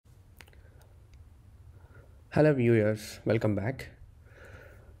Hello viewers, welcome back.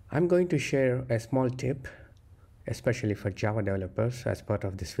 I'm going to share a small tip, especially for Java developers as part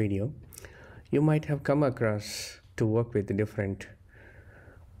of this video. You might have come across to work with different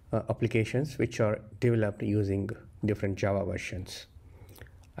applications which are developed using different Java versions.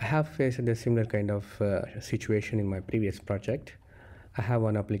 I have faced a similar kind of situation in my previous project. I have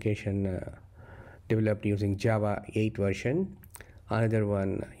one application developed using Java 8 version, another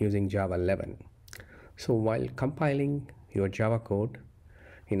one using Java 11. So while compiling your Java code,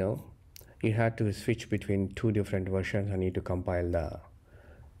 you had to switch between two different versions. I need to compile the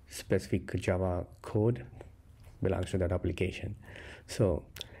specific Java code belongs to that application. So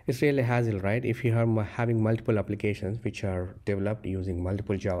it's really hassle, right? If you are having multiple applications which are developed using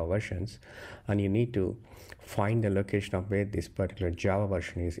multiple Java versions, and you need to find the location of where this particular Java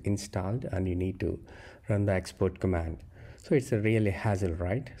version is installed, and you need to run the export command. So it's a really hassle,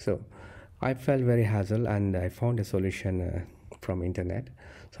 right? So I felt very hassle, and I found a solution from internet.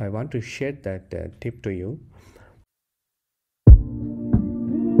 So I want to share that tip to you.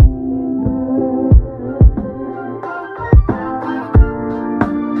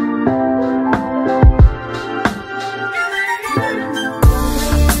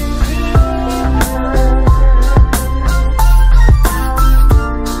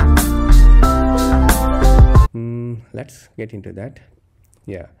 Let's get into that.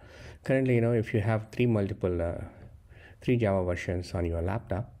 Yeah, currently, if you have three Java versions on your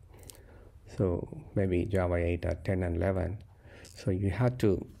laptop, so maybe Java 8 or 10 and 11, so you have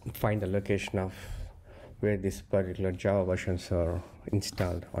to find the location of where these particular Java versions are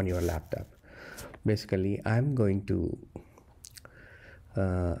installed on your laptop. Basically, I'm going to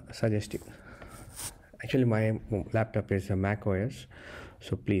suggest you. Actually, my laptop is a Mac OS,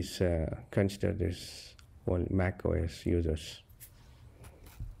 so please consider this all Mac OS users.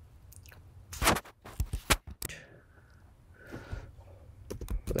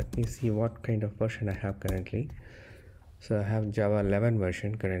 Let me see what kind of version I have currently. So I have Java 11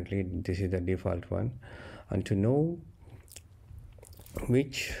 version currently. This is the default one. And to know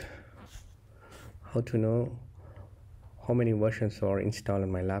how to know how many versions are installed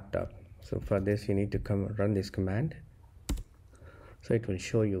on my laptop. So for this, you need to run this command. So it will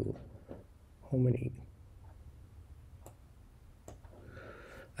show you how many.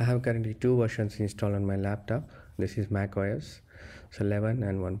 I have currently two versions installed on my laptop. This is Mac OS, so 11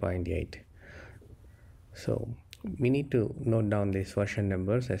 and 1.8. So we need to note down these version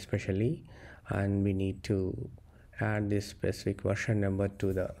numbers especially, and we need to add this specific version number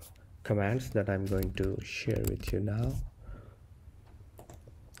to the commands that I'm going to share with you now.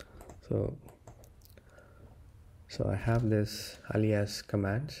 So I have this alias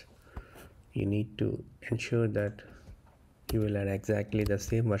commands. You need to ensure that you will add exactly the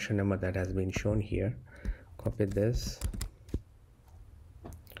same version number that has been shown here. Copy this,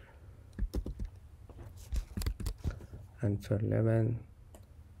 and for 11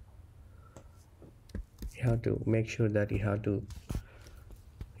 you have to make sure that you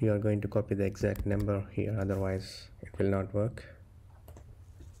are going to copy the exact number here, otherwise it will not work.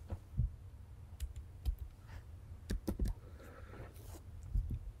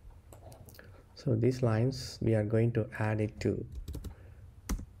 So these lines we are going to add it to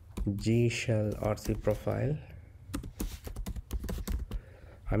zhrc profile.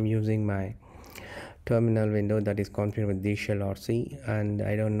 I'm using my terminal window that is configured with zhrc, and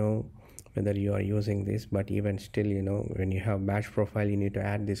I don't know whether you are using this, but even still, when you have bash profile, you need to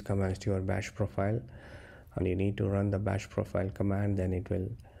add these commands to your bash profile, and you need to run the bash profile command, then it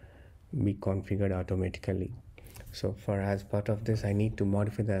will be configured automatically. So as part of this, I need to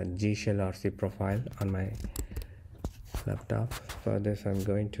modify the zhrc profile on my laptop. For this, I'm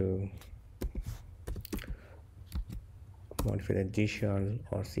going to modify the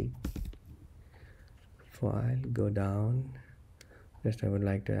zhrc file, go down, just I would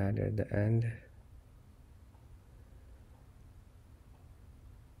like to add at the end.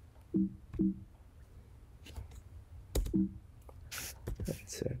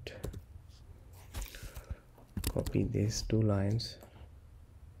 That's it. Copy these two lines,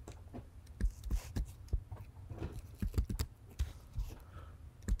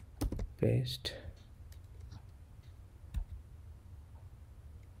 paste,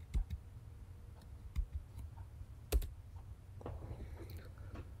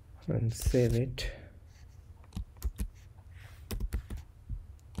 and save it.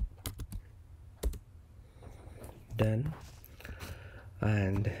 Done.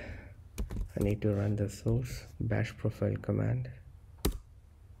 And I need to run the source bash profile command,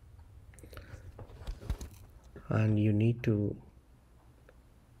 and you need to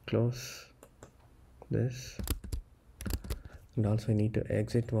close this, and also you need to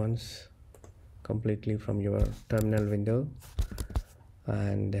exit once completely from your terminal window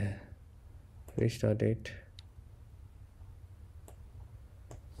and restart it.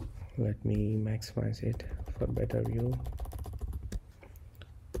 Let me maximize it for better view.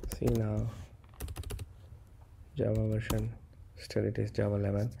 See now, Java version, still it is Java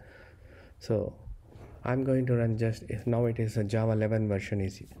 11. So I'm going to run just, if now it is a Java 11 version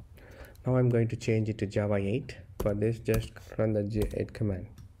is, now I'm going to change it to Java 8. For this, just run the J8 command.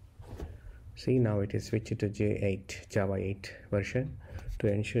 See now it is switched to J8, Java 8 version. To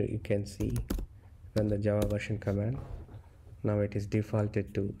ensure you can see, run the Java version command. Now it is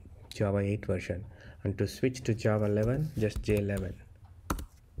defaulted to Java 8 version, and to switch to Java 11, just J11.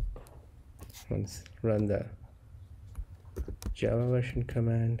 Once run the Java version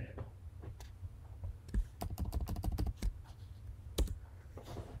command.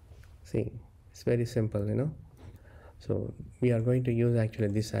 See, it's very simple, you know. So we are going to use actually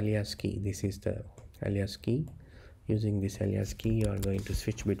this alias key. This is the alias key. Using this alias key, you are going to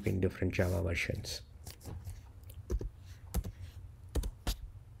switch between different Java versions.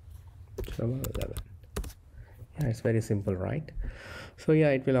 Java 11. Yeah, it's very simple, right? So yeah,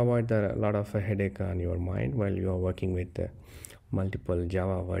 it will avoid a lot of headache on your mind while you are working with multiple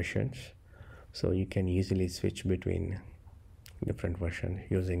Java versions. So you can easily switch between different versions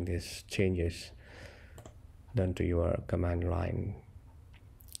using these changes done to your command line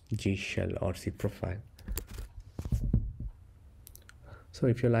zhrc profile. So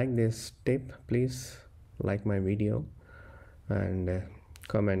if you like this tip, please like my video and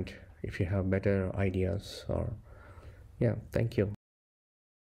comment if you have better ideas, or yeah, thank you.